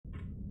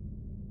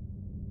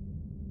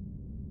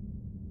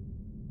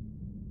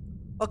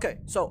Okay,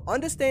 so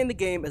understand the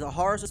game is a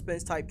horror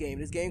suspense type game.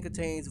 This game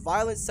contains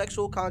violent,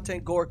 sexual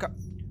content, gore.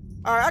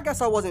 All right, I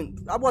guess I wasn't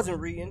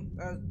reading.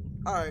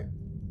 All right,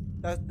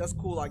 that's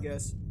cool, I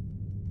guess.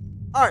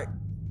 All right.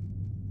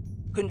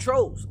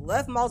 Controls: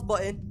 left mouse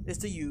button is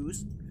to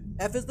use.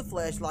 F is the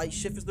flashlight.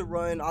 Shift is the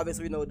run.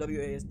 Obviously, we know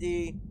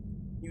WASD.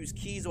 Use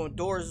keys on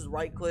doors.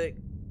 Right click.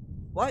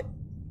 What?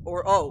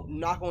 Or oh,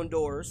 knock on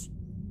doors.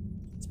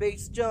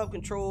 Space, jump,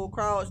 control,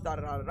 crouch. Da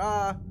da da da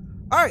da.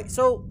 All right,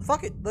 so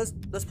fuck it.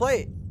 Let's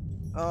play it.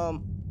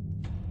 All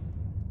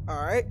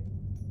right.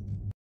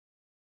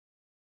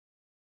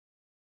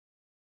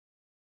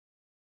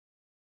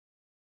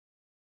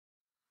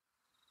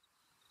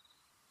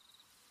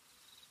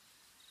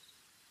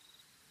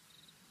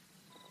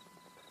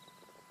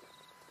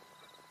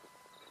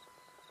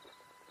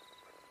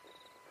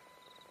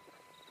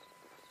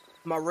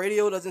 My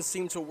radio doesn't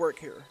seem to work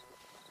here.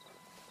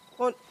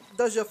 Well,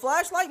 does your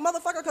flashlight,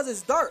 motherfucker? Because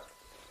it's dark.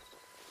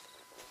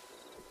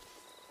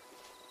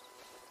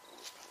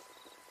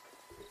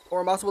 Or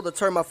am I supposed to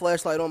turn my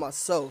flashlight on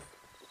myself?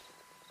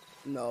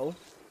 No.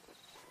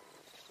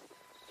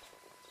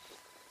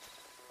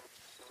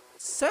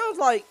 Sounds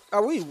like,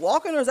 are we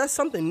walking or is that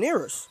something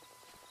near us?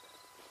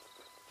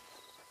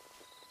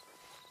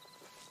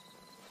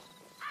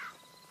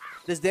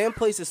 This damn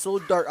place is so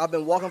dark. I've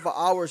been walking for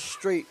hours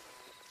straight.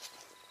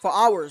 For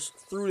hours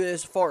through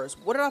this forest.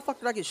 What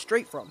did I get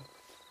straight from?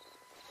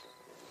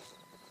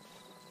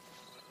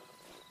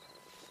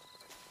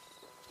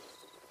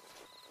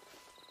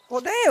 Well,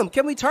 damn.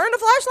 Can we turn the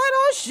flashlight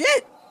on?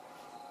 Shit.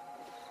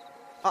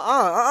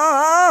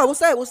 What's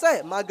that? What's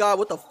that? My God,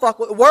 what the fuck?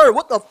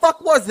 What the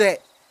fuck was that?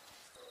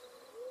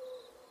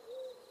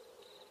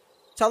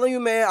 Telling you,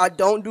 man, I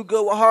don't do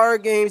good with horror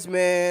games,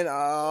 man.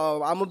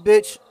 I'm a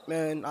bitch,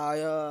 man.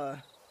 I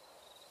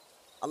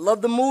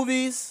love the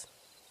movies.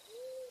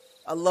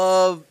 I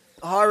love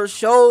horror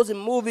shows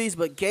and movies,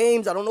 but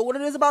games, I don't know what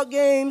it is about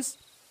games.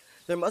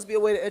 There must be a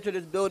way to enter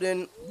this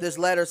building. This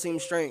ladder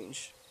seems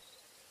strange.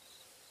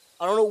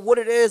 I don't know what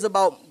it is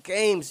about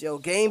games, yo.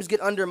 Games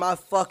get under my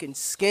fucking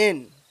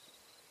skin.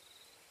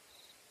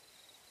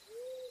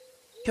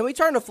 Can we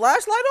turn the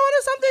flashlight on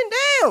or something?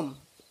 Damn.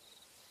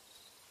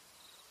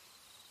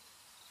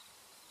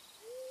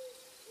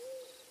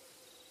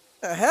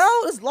 The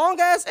hell? This long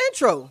ass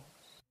intro.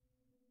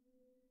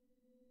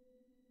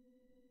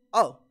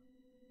 Oh.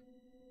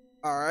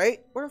 Alright.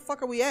 Where the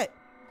fuck are we at?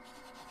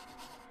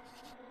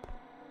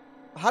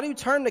 How do you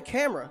turn the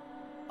camera?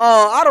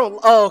 Oh, I don't.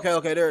 Oh,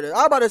 okay, there it is.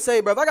 I'm about to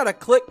say, bro, if I gotta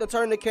click to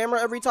turn the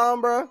camera every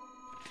time, bro.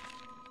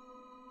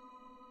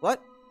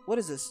 What? What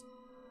is this?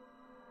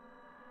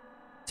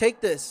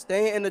 Take this.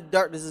 Staying in the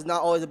dark. This is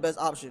not always the best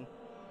option.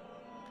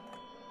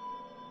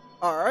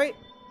 Alright.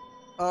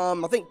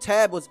 I think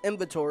tab was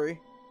inventory.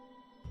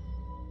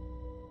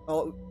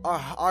 Oh,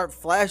 our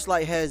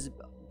flashlight has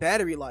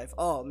battery life.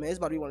 Oh, man, it's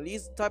about to be one of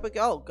these type of.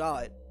 Oh,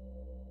 God.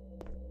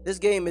 This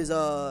game is,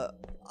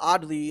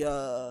 oddly,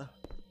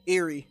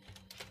 eerie.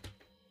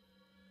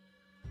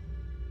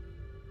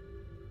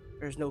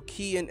 There's no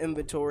key in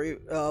inventory.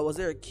 Was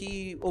there a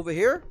key over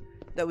here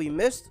that we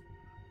missed?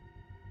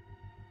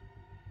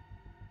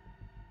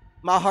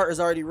 My heart is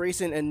already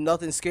racing and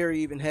nothing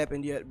scary even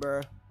happened yet,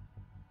 bruh.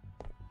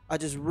 I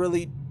just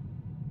really...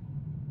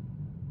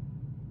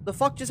 The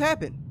fuck just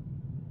happened?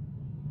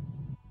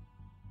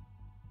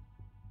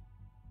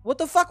 What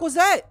the fuck was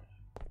that?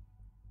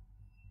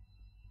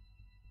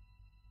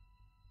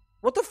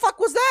 What the fuck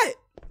was that?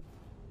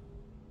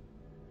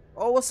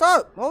 Oh, what's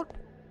up? Hold.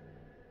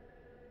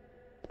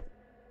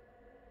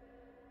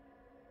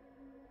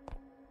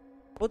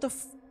 What the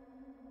f...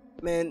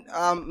 Man,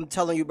 I'm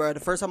telling you, bro.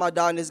 The first time I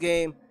die in this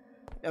game,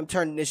 I'm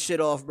turning this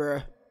shit off,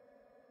 bro.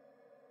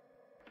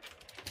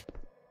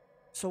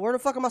 So where the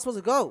fuck am I supposed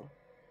to go?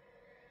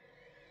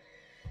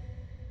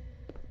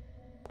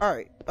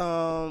 Alright,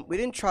 we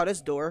didn't try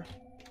this door.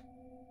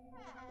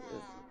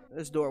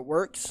 This door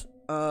works.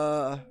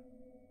 Let's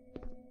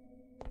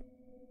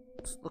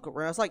look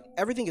around. It's like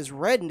everything is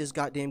red in this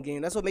goddamn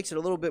game. That's what makes it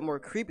a little bit more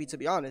creepy, to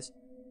be honest.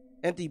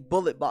 Empty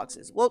bullet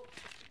boxes. Well,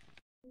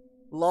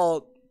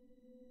 log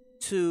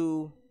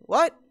to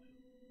what?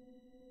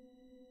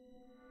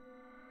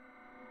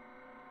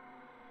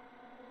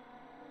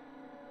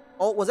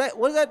 Oh, was that?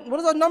 What is that?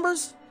 What are those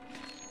numbers?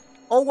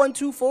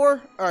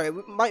 0124. All right,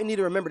 we might need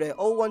to remember that.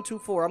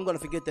 0124. I'm gonna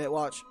forget that.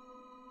 Watch.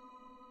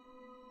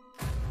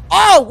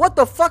 Oh, what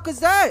the fuck is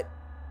that?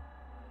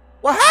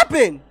 What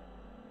happened?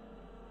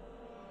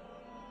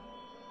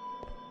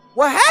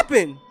 What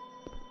happened?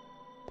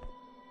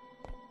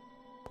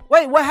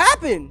 Wait, what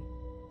happened?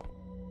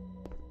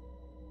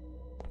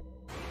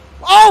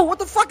 Oh, what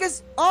the fuck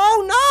is...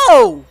 Oh,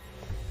 no!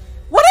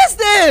 What is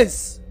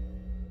this?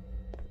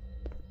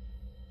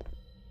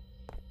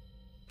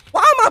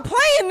 Why am I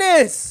playing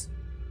this?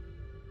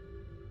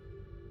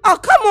 Oh,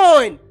 come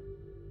on!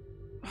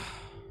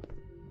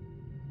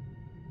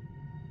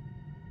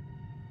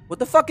 What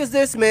the fuck is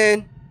this,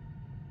 man?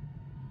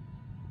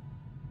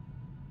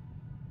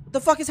 What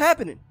the fuck is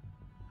happening?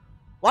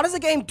 Why does the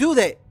game do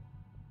that?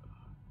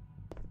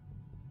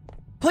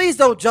 Please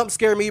don't jump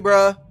scare me,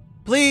 bruh.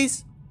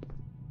 Please.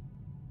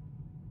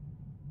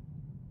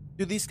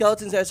 Do these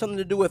skeletons have something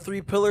to do with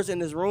 3 pillars in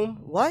this room?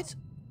 What?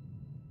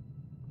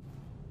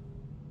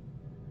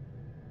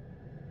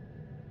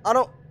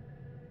 What?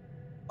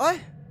 I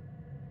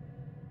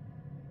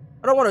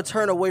don't want to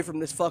turn away from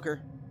this fucker.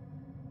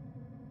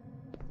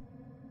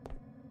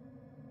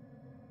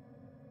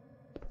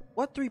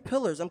 What 3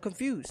 pillars? I'm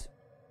confused.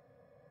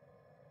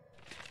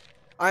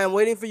 I am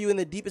waiting for you in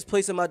the deepest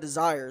place of my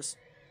desires.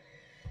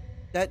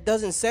 That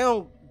doesn't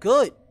sound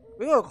good.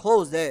 We're gonna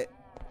close that.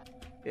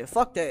 Yeah,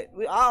 fuck that.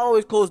 I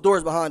always close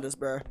doors behind us,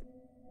 bruh.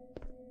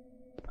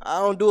 I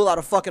don't do a lot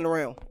of fucking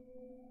around.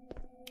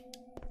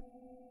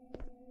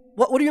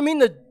 What do you mean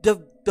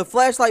the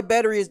flashlight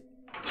battery is...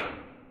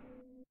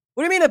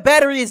 What do you mean the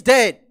battery is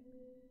dead?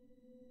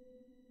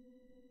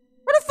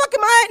 Where the fuck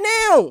am I at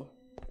now?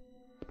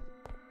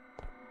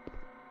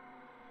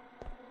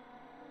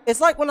 It's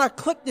like when I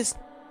click this...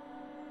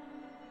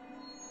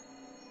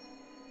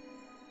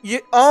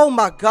 oh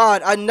my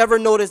god, I never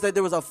noticed that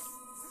there was a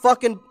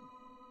fucking...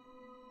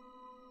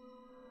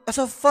 That's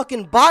a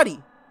fucking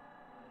body.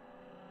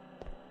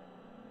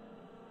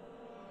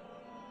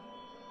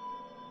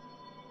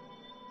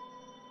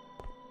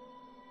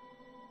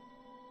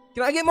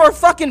 Can I get more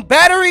fucking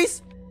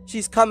batteries?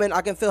 She's coming.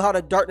 I can feel how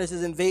the darkness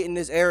is invading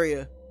this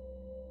area.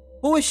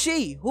 Who is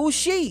she? Who is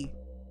she?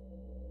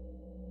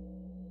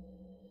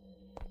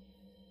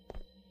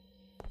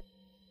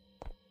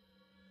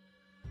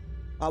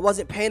 I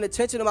wasn't paying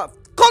attention to my...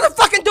 Close the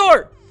fucking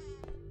door!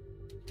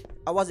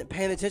 I wasn't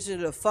paying attention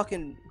to the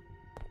fucking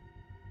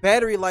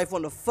battery life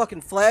on the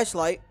fucking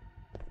flashlight.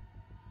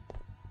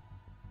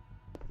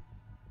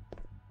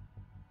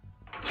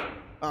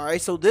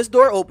 Alright, so this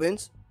door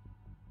opens.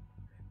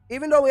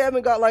 Even though we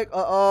haven't got like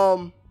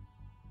a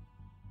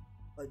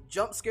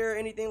jump scare or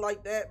anything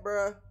like that,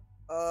 bruh.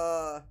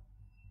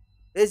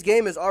 This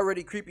game is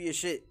already creepy as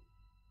shit.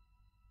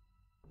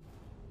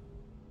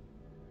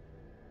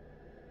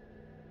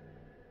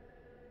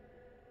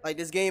 Like,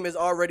 this game is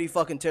already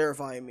fucking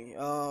terrifying me.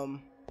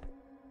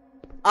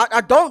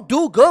 I don't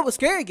do good with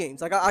scary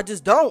games. Like, I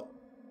just don't.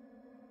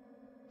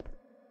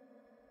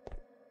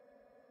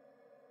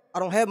 I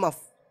don't have my...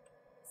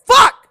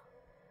 Fuck!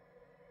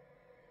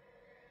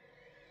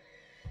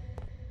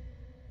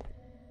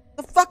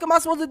 The fuck am I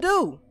supposed to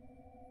do?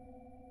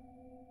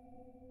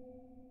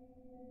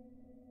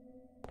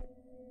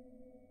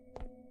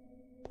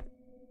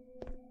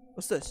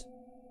 What's this?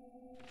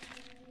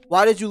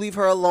 Why did you leave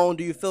her alone?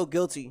 Do you feel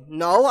guilty?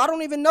 No, I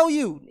don't even know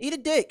you. Eat a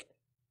dick.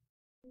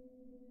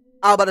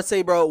 I was about to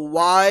say, bro,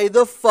 why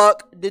the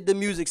fuck did the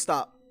music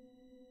stop?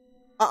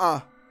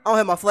 I don't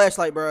have my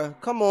flashlight, bro.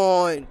 Come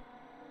on.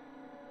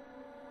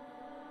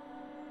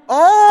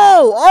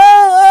 Oh,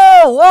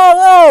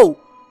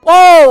 whoa,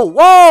 whoa,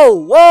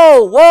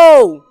 whoa,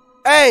 whoa.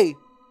 Hey.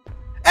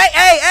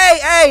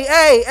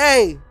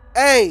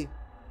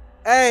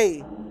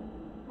 Hey.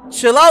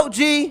 Chill out,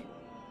 G.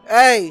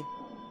 Hey.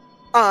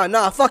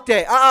 Nah, fuck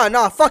that.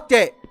 Nah, fuck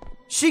that.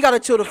 She gotta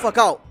chill the fuck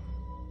out.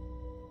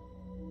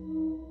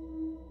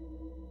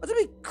 What's it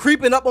be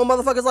creeping up on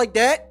motherfuckers like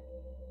that?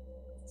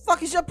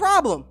 Fuck is your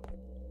problem?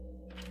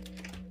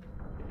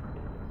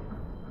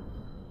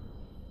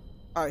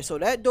 Alright, so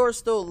that door's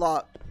still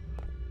locked.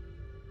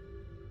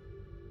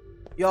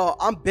 Y'all,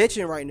 I'm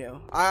bitching right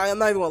now. I'm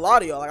not even gonna lie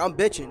to y'all. Like, I'm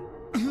bitching.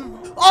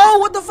 Oh,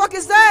 what the fuck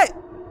is that?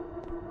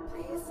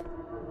 Please,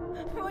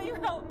 will you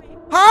help me?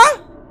 Huh?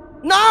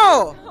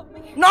 No! Help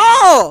me.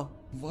 No!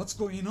 What's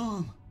going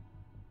on?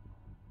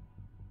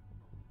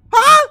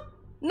 Huh?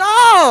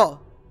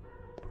 No!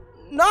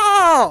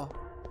 No!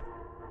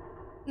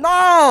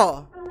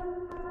 No!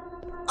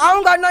 I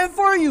don't got nothing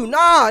for you.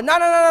 Nah.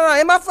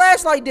 And my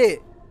flashlight did.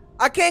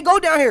 I can't go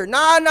down here.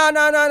 Nah.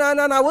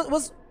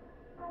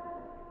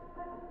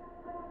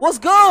 What's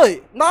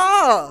good?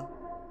 Nah.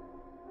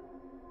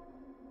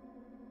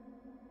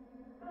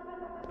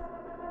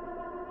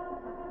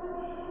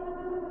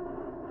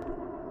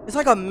 It's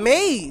like a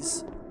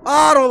maze.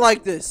 Oh, I don't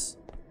like this.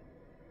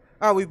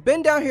 Alright, we've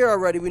been down here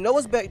already. We know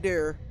what's back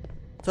there.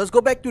 So let's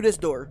go back through this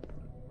door.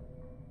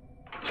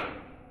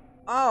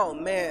 Oh,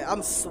 man.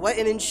 I'm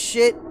sweating and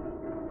shit.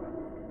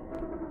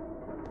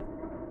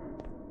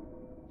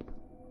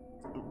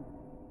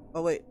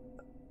 Oh, wait.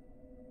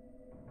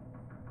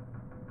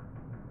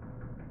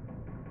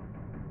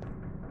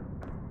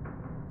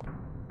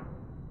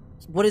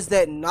 What is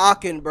that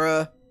knocking,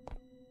 bruh?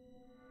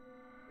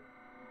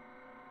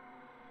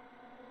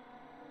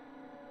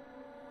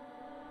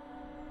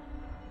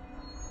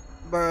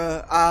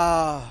 Bruh,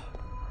 oh,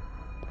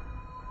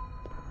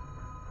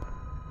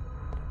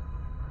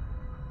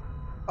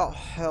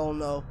 hell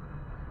no.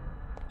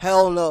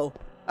 Hell no.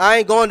 I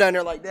ain't going down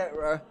there like that,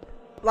 bruh.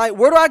 Like,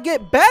 where do I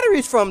get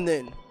batteries from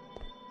then?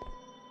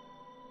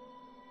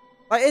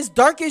 Like, it's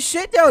dark as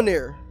shit down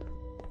there.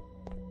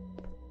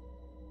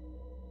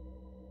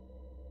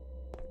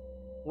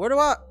 Where do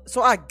I...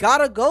 So I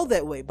gotta go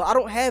that way, but I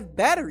don't have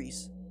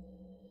batteries.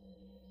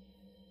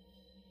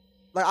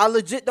 Like, I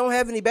legit don't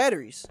have any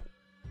batteries.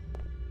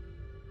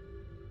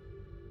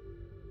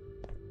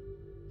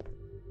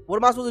 What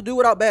am I supposed to do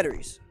without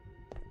batteries?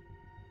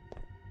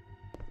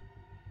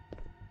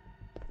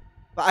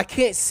 But I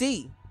can't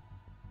see.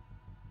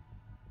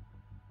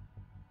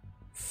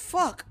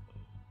 Fuck.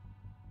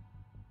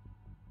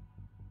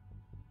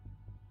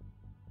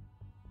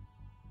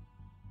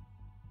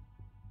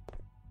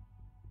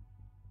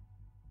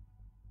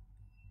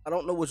 I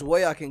don't know which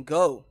way I can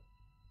go.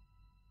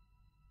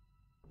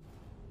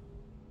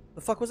 The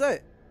fuck was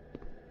that?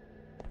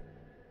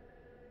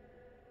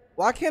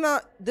 Why can't I?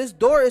 This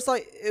door is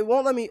like, it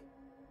won't let me.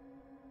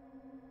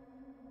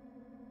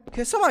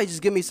 Can somebody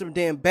just give me some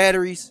damn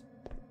batteries?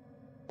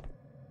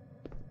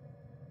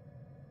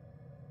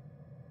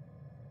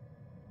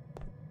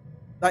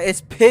 Like,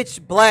 it's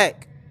pitch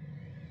black.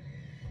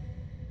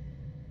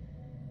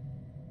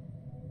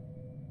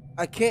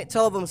 I can't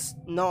tell if I'm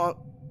no,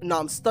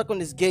 I'm stuck on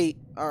this gate.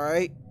 All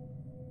right.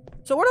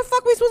 So where the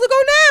fuck are we supposed to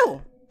go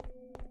now?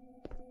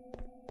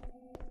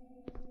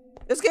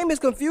 This game is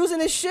confusing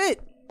as shit.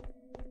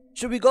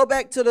 Should we go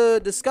back to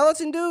the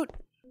skeleton dude?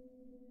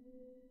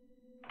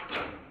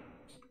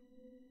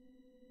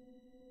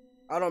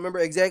 I don't remember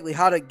exactly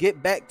how to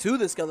get back to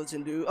the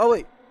skeleton dude. Oh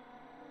wait.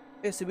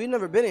 Yeah, see, we've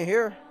never been in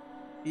here.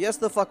 Yes,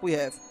 the fuck we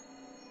have.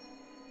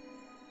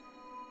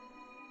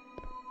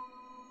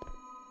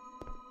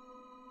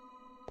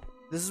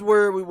 This is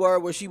where we were,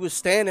 where she was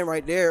standing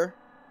right there.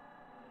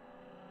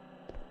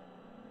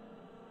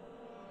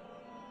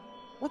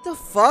 What the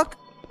fuck?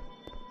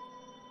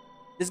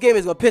 This game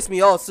is gonna piss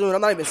me off soon. I'm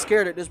not even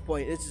scared at this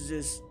point. It's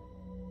just,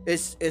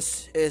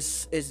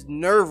 it's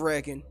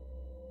nerve-wracking.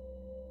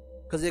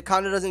 Cause it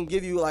kind of doesn't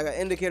give you like an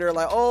indicator,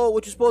 like, oh,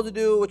 what you're supposed to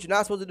do, what you're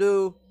not supposed to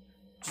do.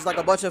 Just like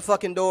a bunch of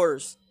fucking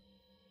doors.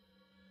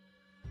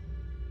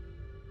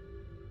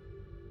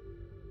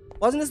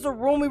 Wasn't this the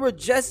room we were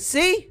just,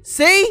 see?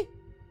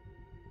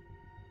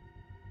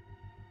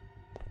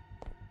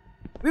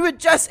 We were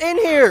just in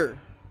here.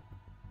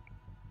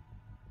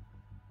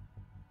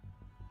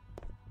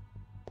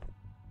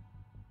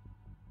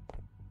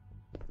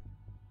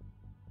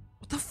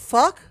 What the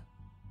fuck?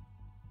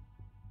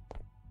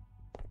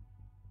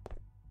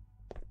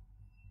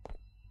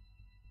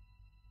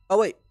 Oh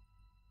wait.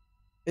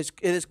 It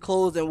is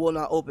closed and will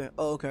not open.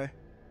 Oh, okay.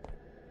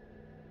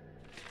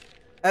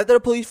 After the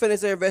police finish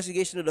their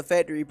investigation of the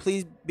factory,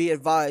 please be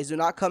advised, do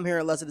not come here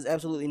unless it is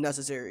absolutely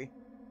necessary.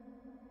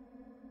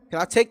 Can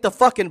I take the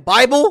fucking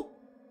Bible?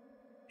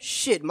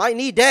 Shit, might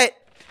need that.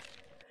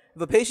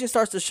 If a patient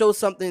starts to show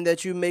something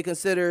that you may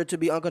consider to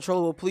be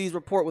uncontrollable, please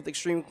report with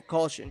extreme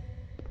caution.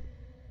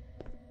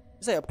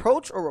 Say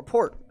approach or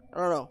report? I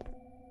don't know.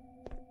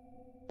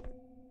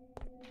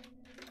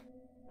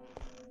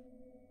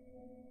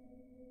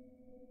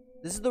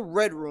 This is the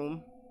red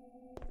room.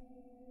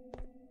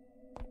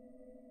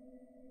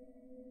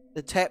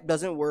 The tap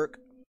doesn't work.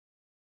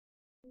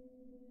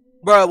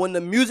 Bruh, when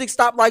the music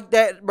stopped like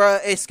that,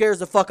 bruh, it scares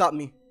the fuck out of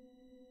me.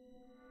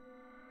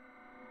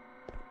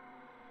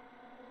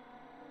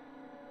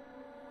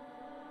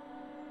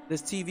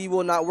 This TV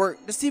will not work.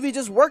 This TV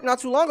just worked not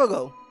too long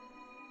ago.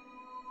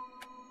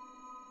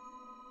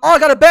 Oh, I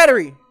got a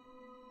battery.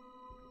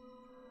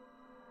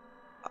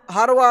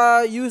 How do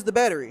I use the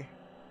battery?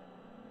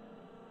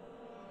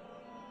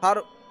 How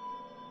do...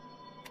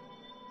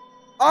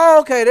 Oh,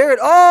 okay, there it...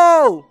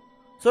 Oh!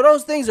 So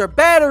those things are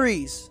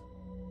batteries.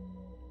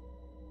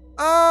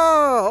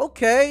 Oh,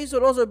 okay. So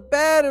those are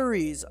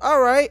batteries.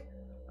 Alright.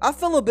 I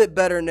feel a bit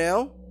better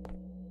now.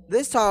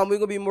 This time we're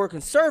going to be more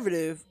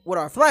conservative with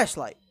our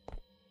flashlight.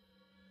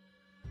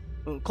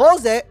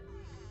 Close that.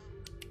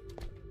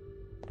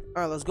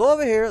 Alright, let's go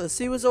over here. Let's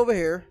see what's over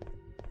here.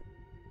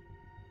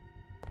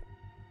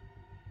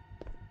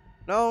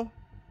 No.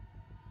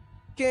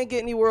 Can't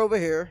get anywhere over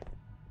here.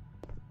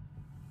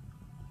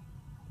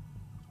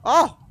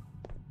 Oh!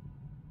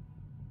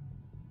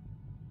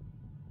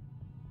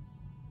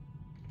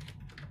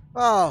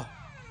 Oh.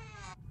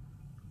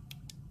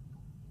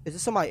 Is there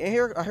somebody in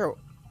here? I hear...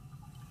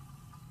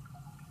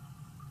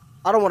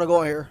 I don't want to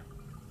go in here.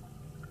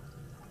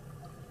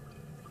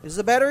 Is this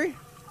a battery?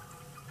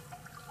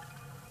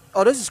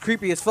 Oh, this is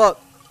creepy as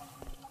fuck.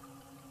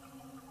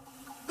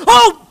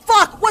 Oh,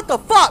 fuck! What the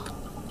fuck?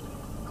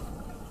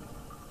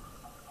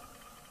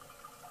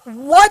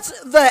 What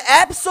the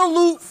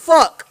absolute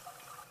fuck?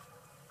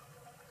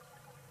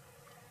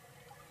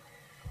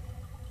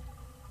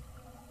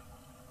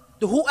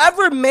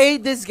 Whoever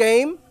made this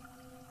game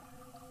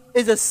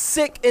is a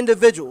sick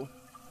individual.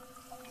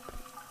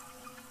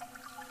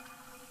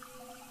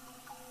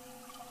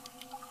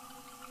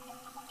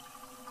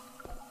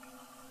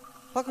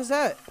 Fuck is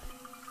that?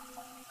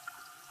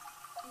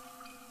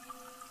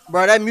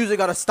 Bro, that music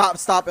gotta stop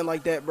stopping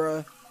like that,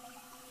 bro.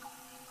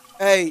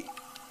 Hey,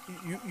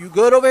 you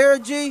good over here,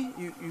 G?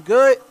 You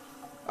good?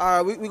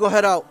 Alright, we gonna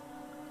head out.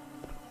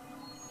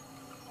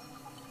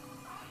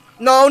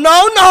 No,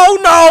 no, no,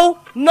 no,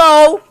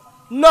 no,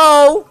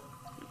 no.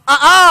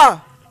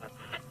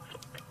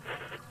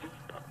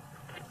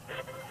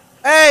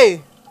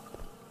 Hey.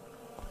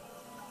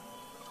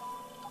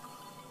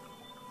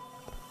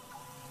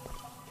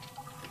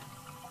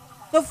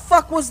 The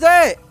fuck was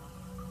that?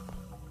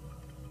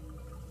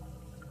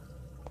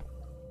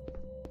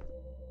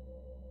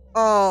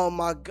 Oh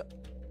my god.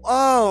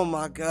 Oh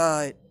my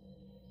god.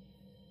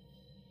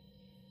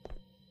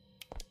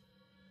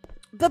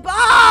 The bomb!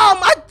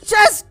 I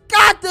just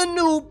got the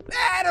new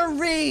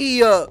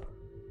battery!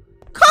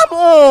 Come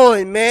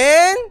on,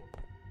 man!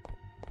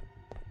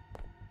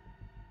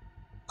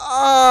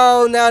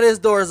 Oh, now this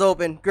door is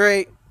open.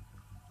 Great.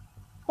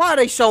 Why are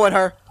they showing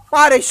her?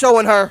 Why are they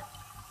showing her?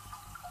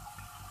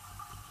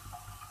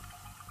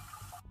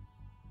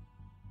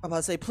 I'm about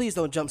to say, please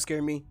don't jump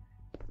scare me.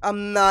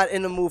 I'm not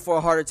in the mood for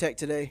a heart attack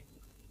today.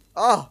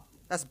 Oh,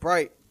 that's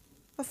bright.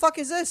 The fuck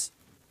is this?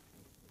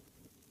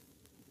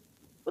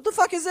 What the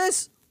fuck is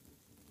this?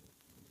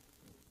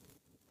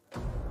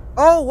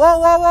 Oh, whoa,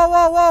 whoa, whoa,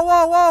 whoa, whoa,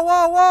 whoa, whoa,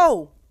 whoa,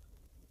 whoa.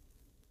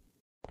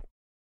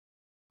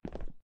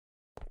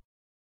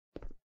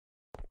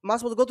 Am I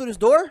supposed to go through this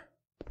door?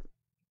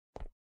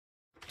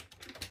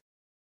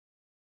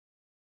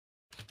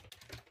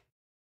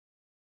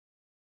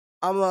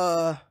 I'm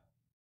a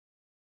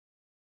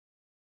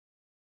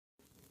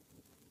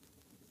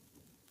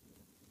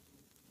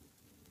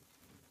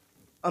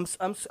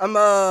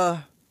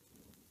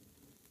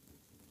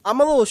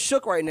little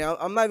shook right now.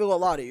 I'm not even gonna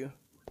lie to you.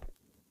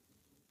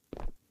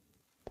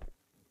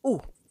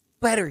 Ooh,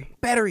 battery.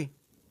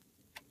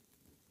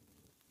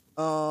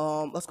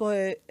 Let's go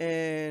ahead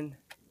and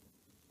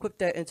equip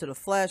that into the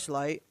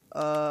flashlight.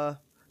 No.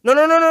 We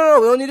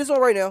don't need this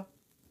one right now.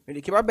 We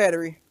need to keep our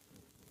battery.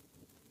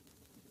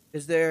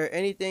 Is there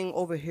anything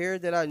over here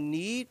that I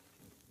need?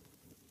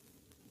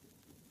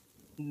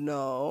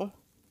 No.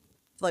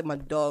 It's like my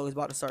dog is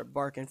about to start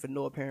barking for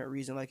no apparent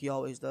reason, like he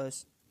always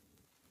does.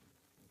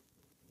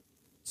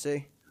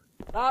 See?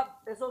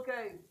 Stop. It's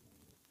okay.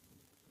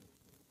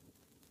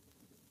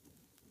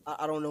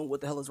 I don't know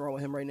what the hell is wrong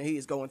with him right now. He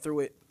is going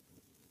through it.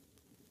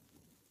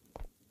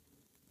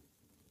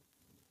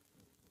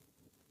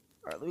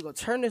 Alright, we're gonna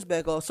turn this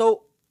back off.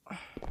 So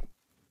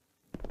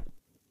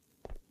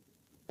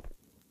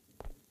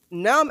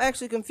now I'm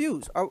actually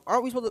confused.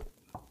 Aren't we supposed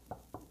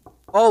to?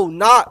 Oh,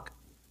 knock.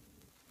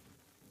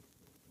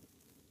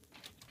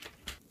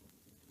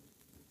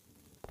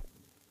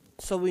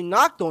 So we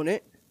knocked on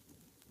it.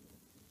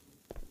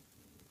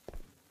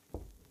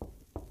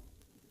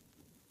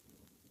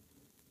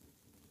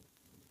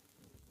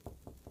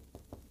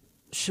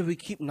 Should we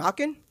keep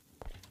knocking?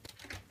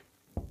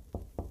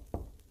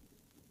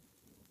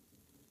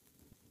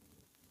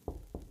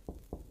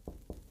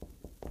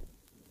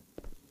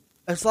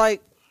 It's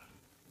like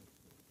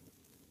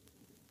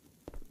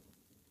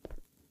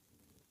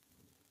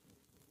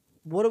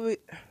what are we?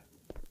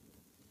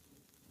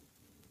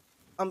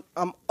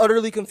 I'm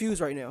utterly confused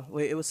right now.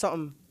 Wait, it was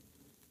something.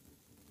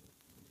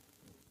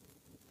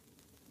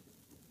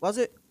 Was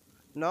it?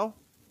 No.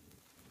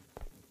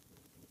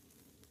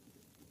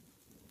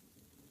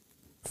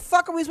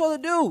 Fuck are we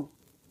supposed to do?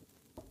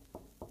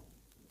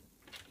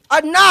 I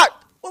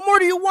knocked. What more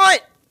do you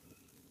want?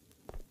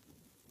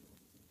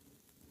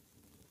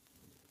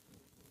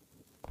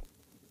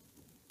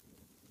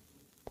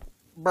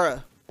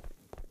 Bruh.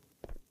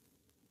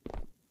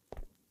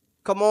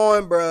 Come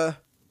on, bruh.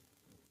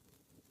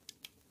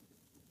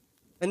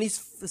 And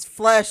this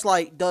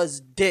flashlight does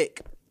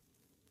dick.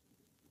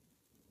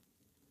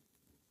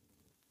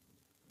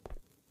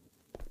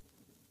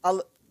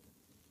 I'm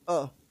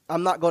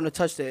not going to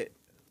touch that.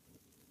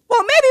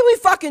 Well, maybe we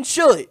fucking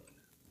should.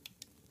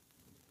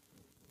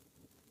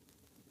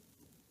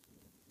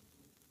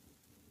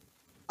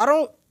 I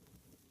don't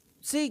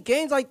see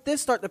games like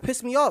this start to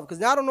piss me off because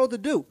now I don't know what to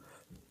do.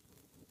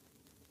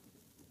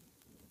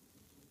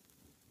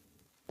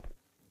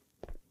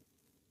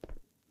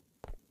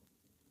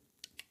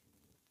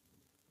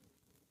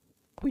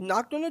 We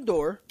knocked on the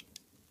door.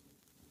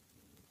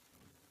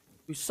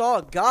 We saw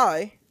a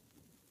guy.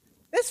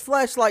 This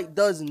flashlight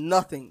does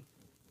nothing.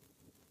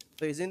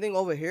 Wait, is anything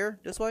over here?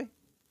 This way?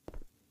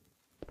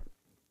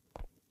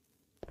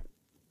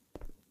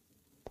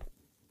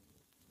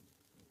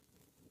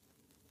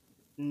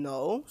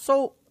 No.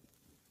 So,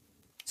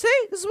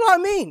 see? This is what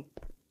I mean.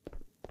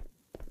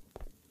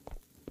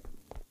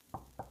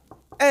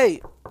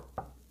 Hey,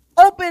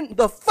 open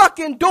the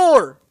fucking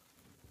door.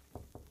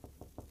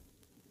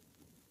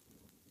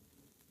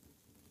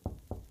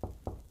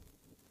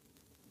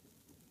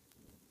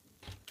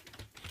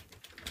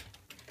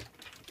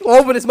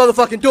 Open this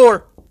motherfucking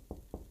door.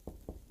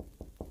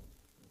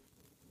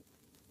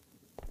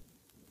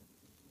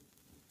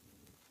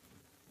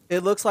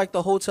 It looks like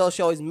the hotel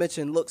she always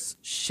mentioned looks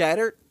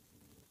shattered.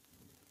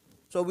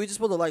 So we just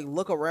supposed to like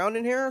look around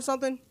in here or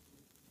something?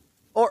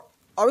 Or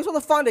are we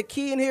supposed to find a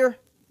key in here?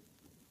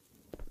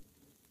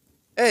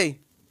 Hey,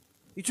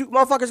 you two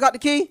motherfuckers got the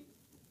key?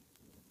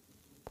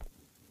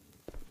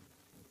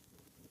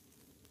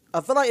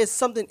 I feel like it's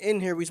something in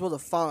here we're supposed to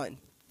find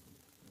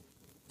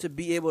to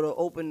be able to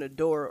open the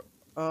door.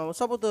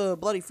 What's up with the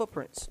bloody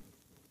footprints?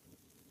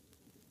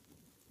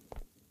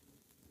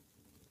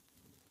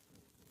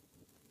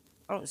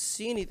 I don't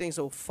see anything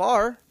so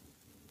far.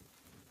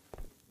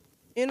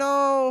 You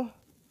know,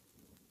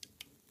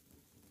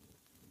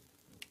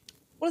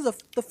 what is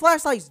the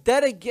flashlight's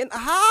dead again?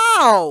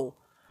 How?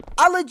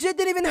 I legit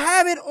didn't even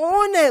have it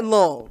on that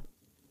long.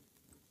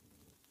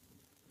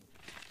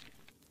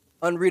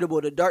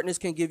 Unreadable. The darkness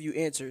can give you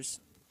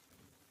answers.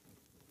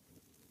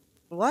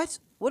 What?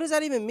 What does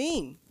that even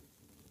mean?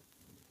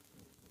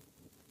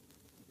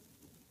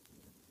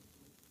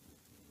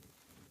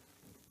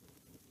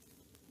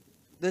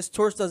 This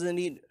torch doesn't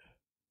need...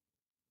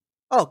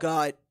 Oh,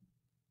 God.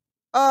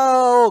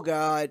 Oh,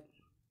 God.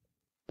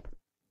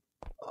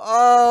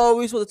 Oh,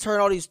 we supposed to turn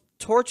all these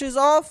torches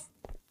off?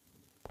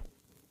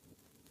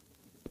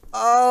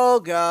 Oh,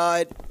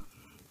 God.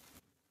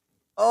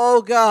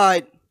 Oh,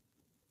 God.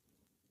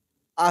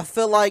 I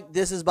feel like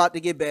this is about to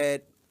get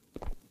bad.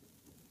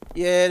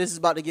 Yeah, this is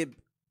about to get...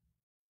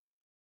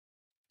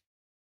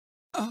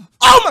 Oh,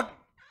 my...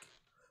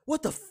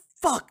 What the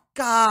fuck?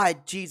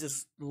 God,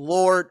 Jesus,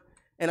 Lord.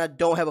 And I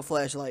don't have a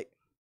flashlight.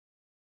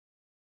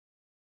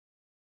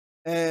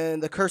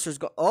 And the cursor's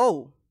go...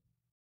 Oh.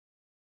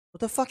 What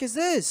the fuck is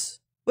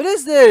this? What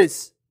is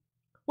this?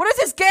 What is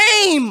this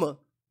game?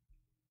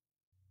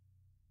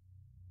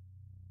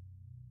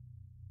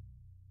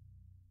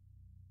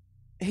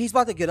 He's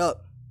about to get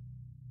up.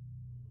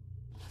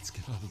 Let's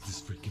get out of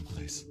this freaking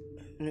place.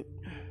 Get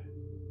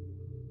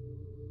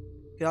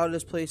out of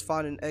this place,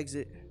 find an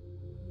exit.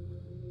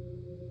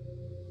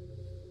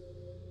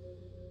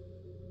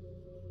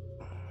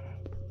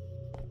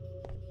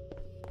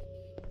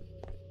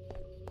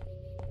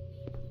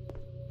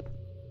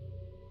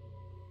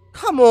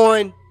 Come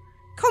on.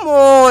 Come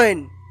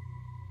on.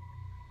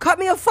 Cut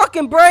me a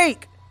fucking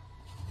break.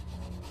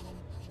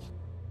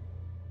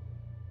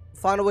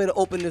 Find a way to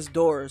open this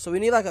door. So we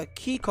need like a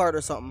key card or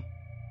something.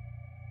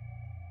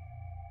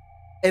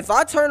 If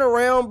I turn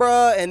around,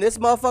 bruh, and this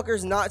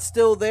motherfucker's not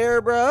still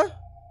there, bruh.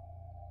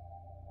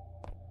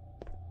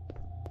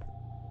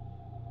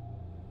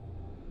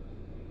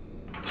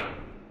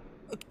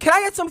 Can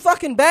I get some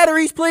fucking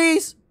batteries,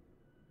 please?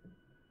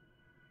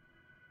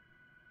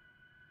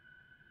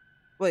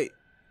 Wait.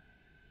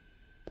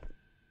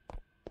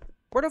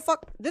 Where the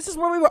fuck? This is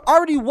where we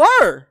already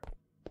were.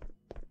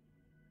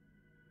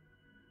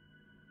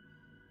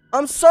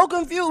 I'm so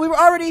confused. We were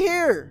already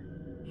here.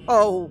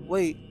 Oh,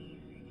 wait.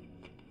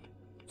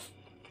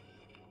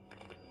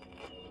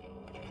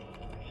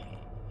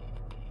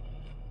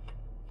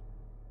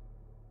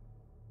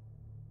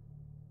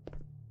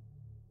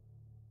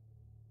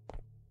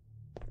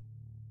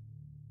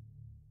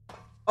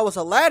 Oh, it's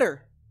a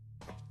ladder.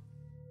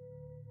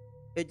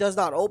 It does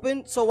not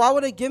open. So why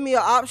would it give me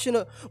an option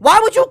of... Why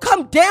would you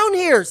come down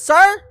here,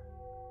 sir?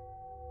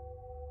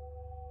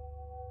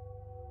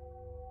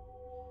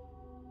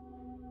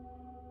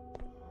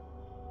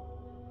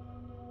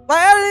 Like,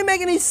 that didn't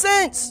make any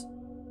sense.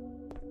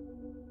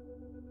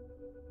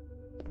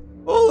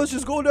 Oh, let's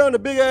just go down the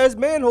big ass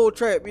manhole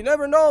trap. You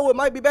never know what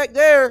might be back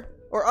there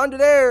or under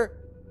there.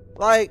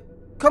 Like,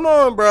 come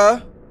on,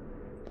 bruh.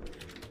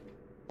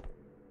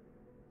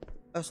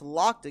 That's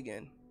locked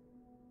again.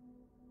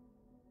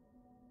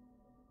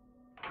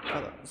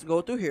 Let's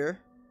go through here.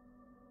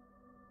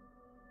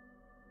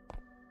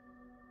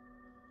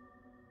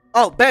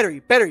 Oh,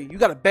 battery. You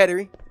got a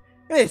battery.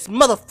 It's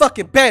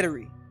motherfucking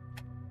battery.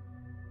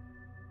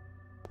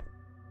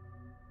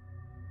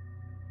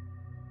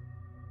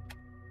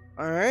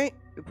 Alright,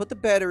 we put the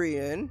battery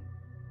in.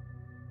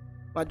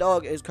 My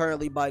dog is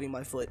currently biting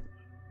my foot.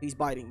 He's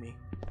biting me.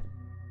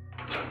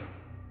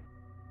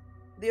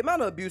 The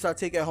amount of abuse I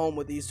take at home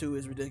with these two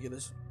is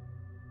ridiculous.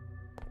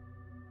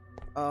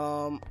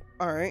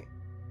 Alright.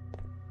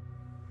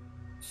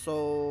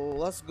 So,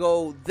 let's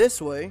go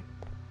this way.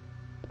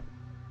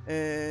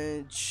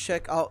 And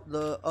check out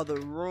the other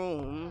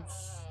rooms.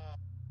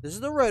 This is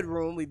the red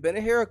room. We've been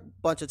in here a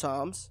bunch of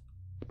times.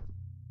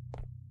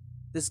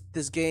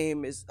 This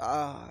game is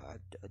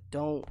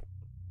don't.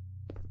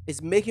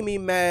 It's making me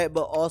mad,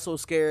 but also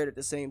scared at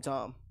the same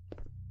time.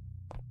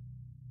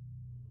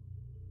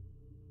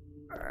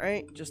 All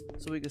right, just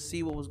so we can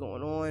see what was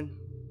going on.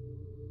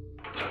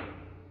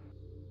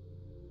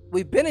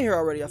 We've been in here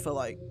already. I feel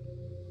like.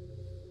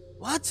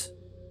 What?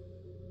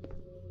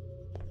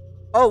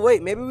 Oh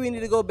wait, maybe we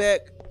need to go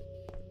back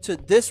to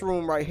this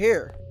room right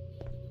here.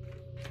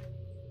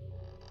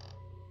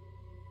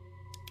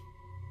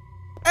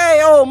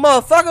 Hey, old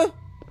motherfucker.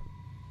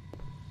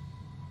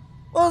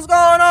 What's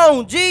going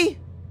on, G?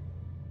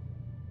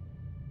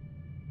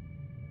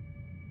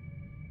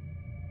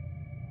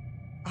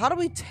 How do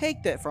we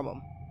take that from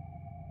him?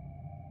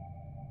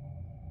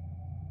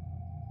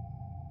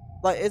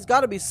 Like, it's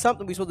got to be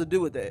something we're supposed to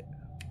do with that.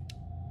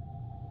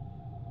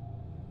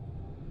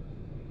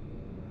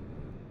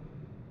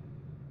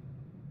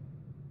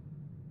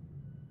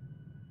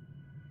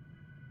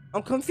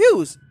 I'm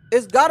confused.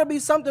 It's got to be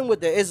something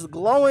with it. It's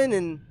glowing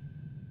and...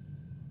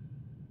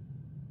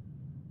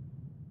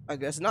 I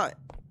guess not.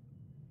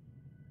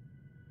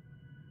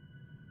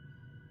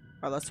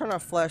 Alright, let's turn our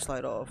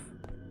flashlight off.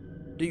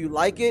 Do you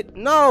like it?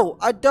 No,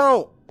 I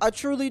don't. I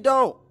truly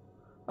don't.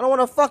 I don't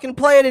want to fucking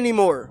play it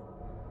anymore.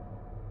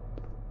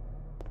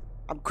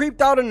 I'm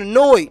creeped out and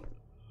annoyed.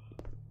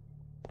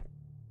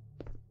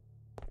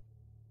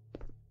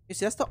 You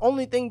see, that's the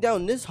only thing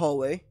down this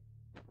hallway.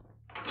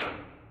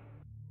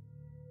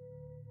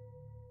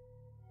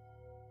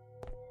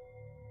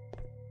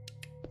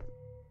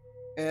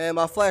 And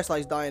my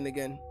flashlight's dying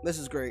again. This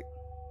is great.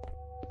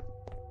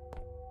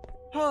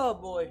 Oh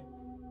boy.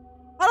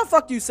 How the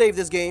fuck do you save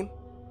this game?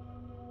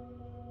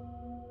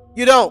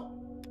 You don't.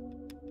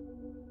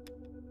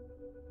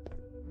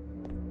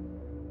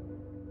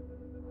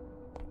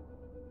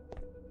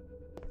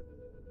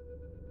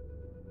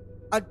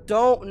 I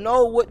don't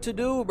know what to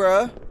do,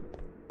 bruh.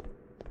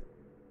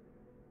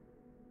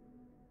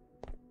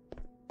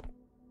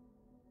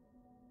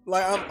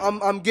 Like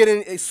I'm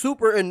getting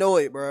super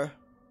annoyed, bruh.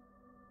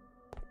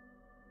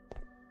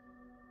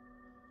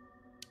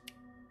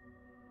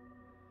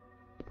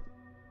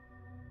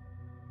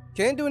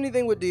 Can't do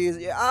anything with these.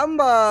 Yeah,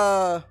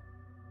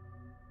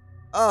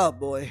 oh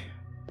boy.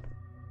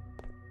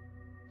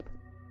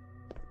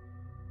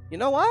 You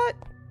know what?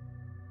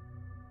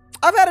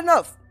 I've had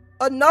enough.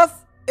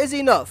 Enough is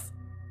enough.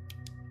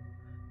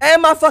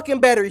 And my fucking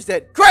battery's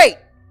dead. Great!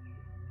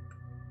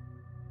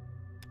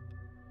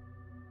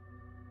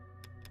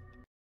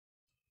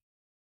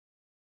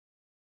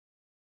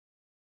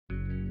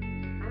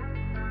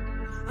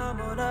 I'm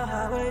on the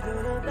highway to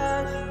the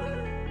dash.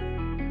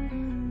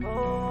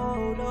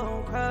 Oh,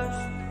 don't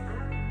crash.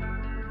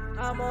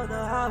 I'm on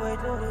the highway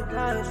to the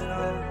dash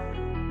now.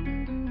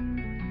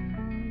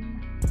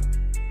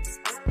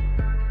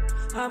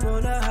 I'm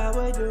on the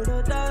highway to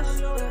the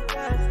dash.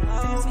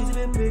 It's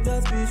been big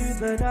up, bitch, you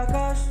better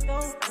cash.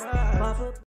 Don't cry.